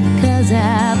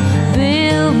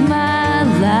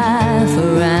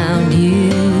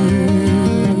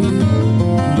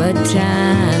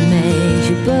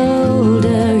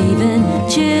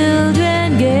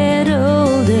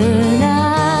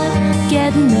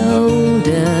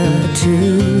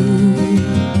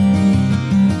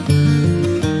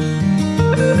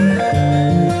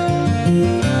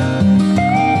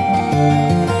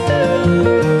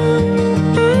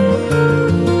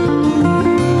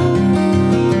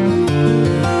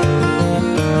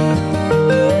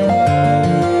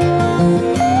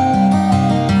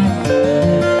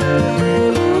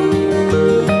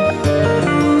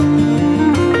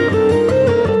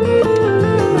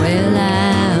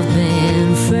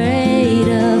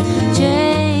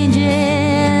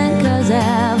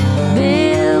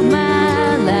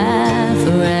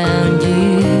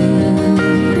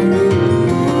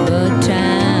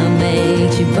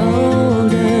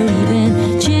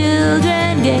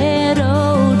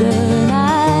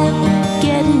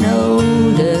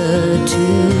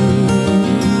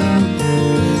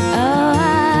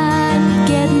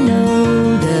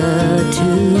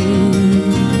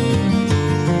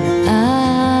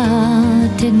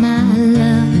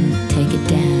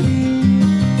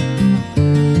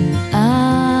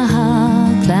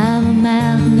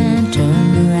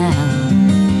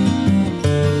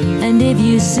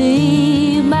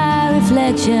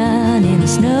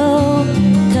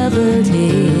 snow-covered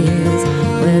hills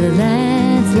where the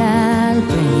landslide will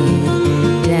bring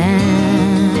it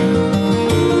down.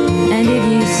 And if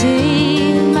you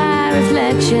see my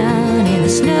reflection in the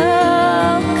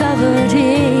snow-covered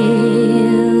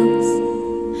hills,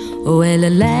 well, the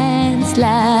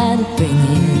landslide will bring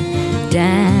it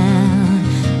down.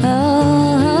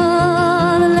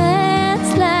 Oh, the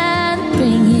landslide will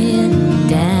bring it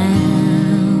down.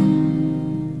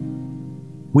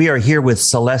 We are here with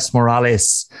Celeste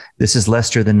Morales. This is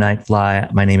Lester the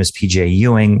Nightfly. My name is PJ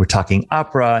Ewing. We're talking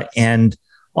opera and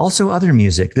also other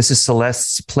music. This is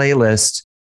Celeste's playlist.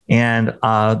 And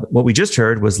what we just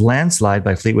heard was Landslide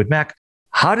by Fleetwood Mac.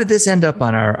 How did this end up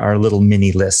on our little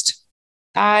mini list?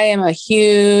 I am a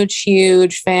huge,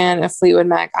 huge fan of Fleetwood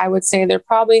Mac. I would say they're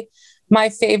probably my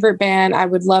favorite band. I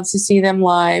would love to see them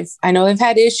live. I know they've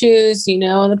had issues, in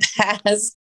the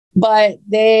past, but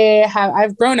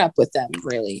I've grown up with them,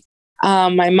 really.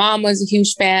 My mom was a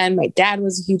huge fan. My dad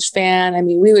was a huge fan. I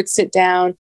mean, we would sit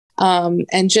down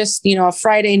and just, a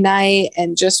Friday night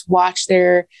and just watch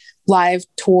their live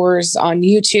tours on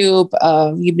YouTube,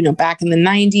 back in the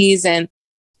 90s. And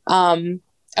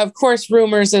of course,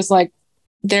 Rumors is like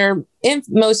their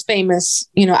most famous,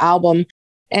 album.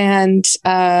 And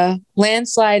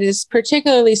Landslide is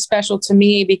particularly special to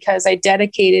me because I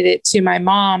dedicated it to my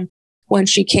mom when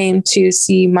she came to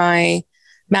see my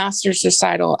master's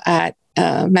recital at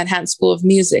Manhattan School of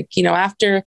Music.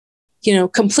 After,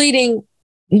 completing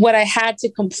what I had to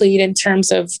complete in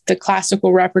terms of the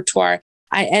classical repertoire,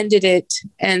 I ended it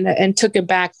and took it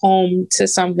back home to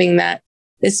something that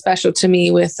is special to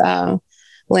me with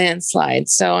Landslide.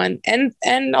 So,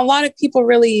 and a lot of people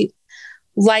really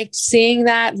liked seeing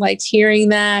that, liked hearing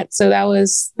that. So that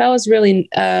was really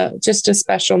just a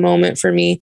special moment for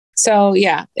me. So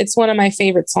yeah, it's one of my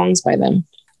favorite songs by them.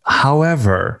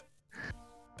 However,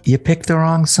 you picked the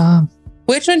wrong song.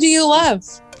 Which one do you love?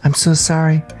 I'm so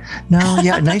sorry. No,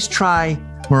 yeah, nice try,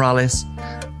 Morales.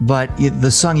 But the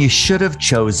song you should have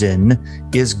chosen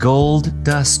is Gold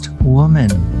Dust Woman.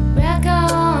 Rock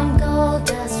on, gold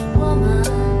dust woman.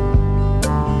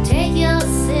 Take your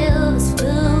silver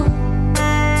spoon,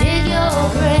 dig your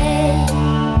grave.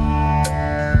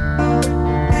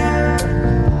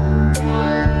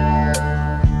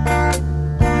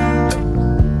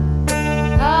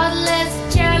 Heartless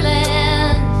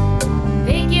challenge,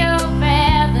 pick your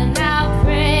path and I'll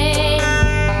pray.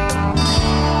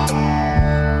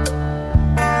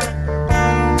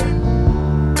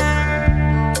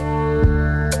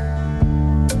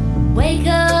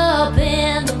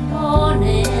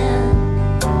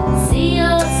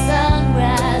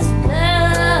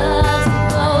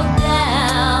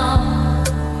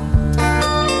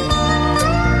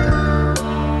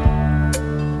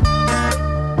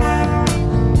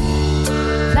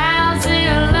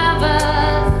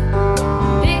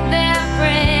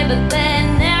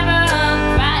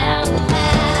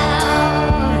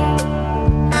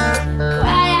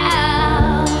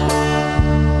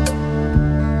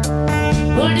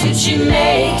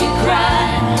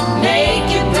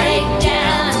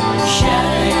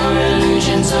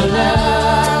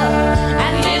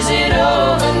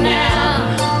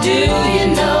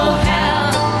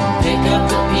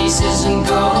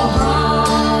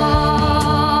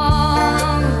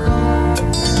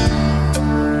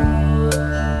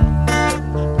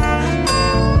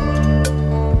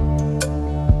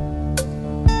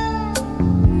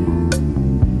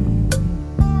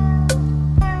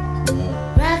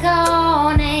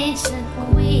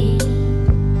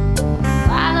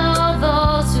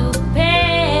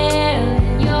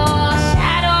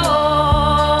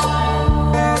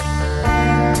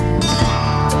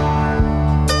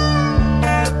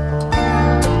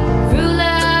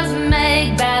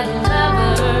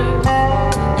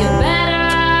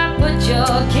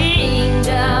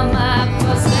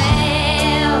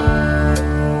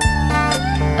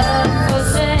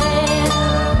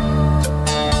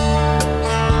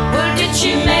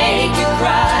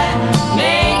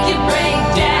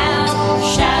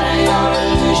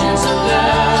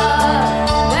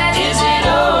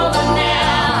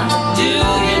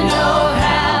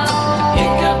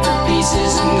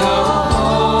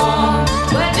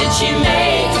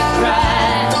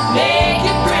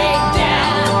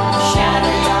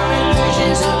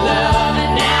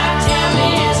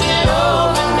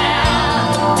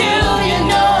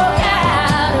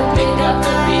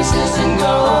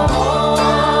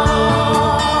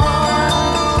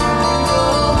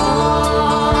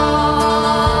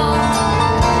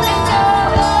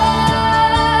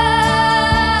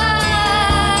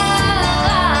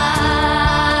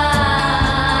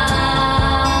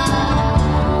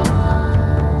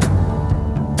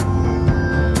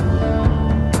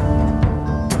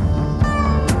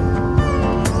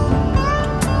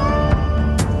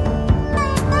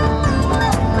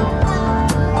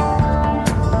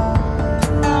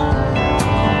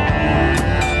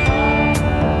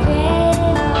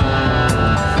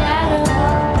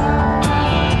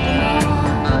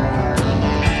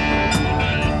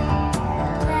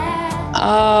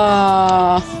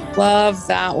 Love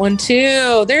that one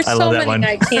too. There's so many one.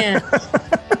 I can't.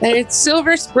 It's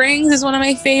Silver Springs is one of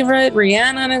my favorite.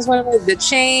 Rhiannon is one of my. The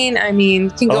Chain. I mean,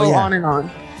 can go on and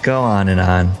on. Go on and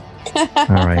on.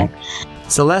 All right.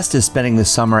 Celeste is spending the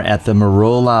summer at the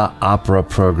Marola Opera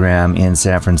program in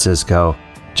San Francisco.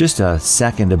 Just a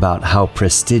second about how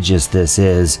prestigious this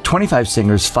is. 25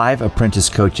 singers, 5 apprentice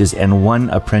coaches, and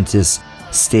 1 apprentice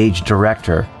stage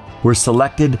director were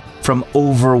selected from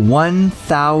over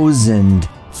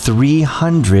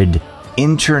 1,300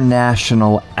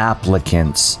 international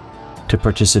applicants to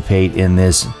participate in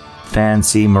this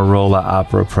fancy Marola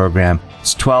Opera program.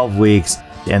 It's 12 weeks,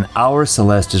 and our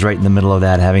Celeste is right in the middle of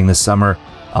that, having the summer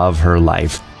of her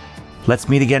life. Let's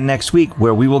meet again next week,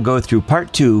 where we will go through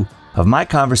part 2 of my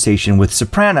conversation with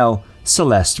soprano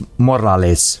Celeste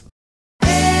Morales.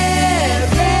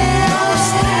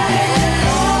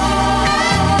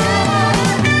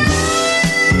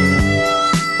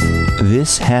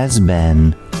 This has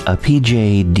been a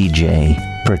PJ DJ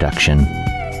production.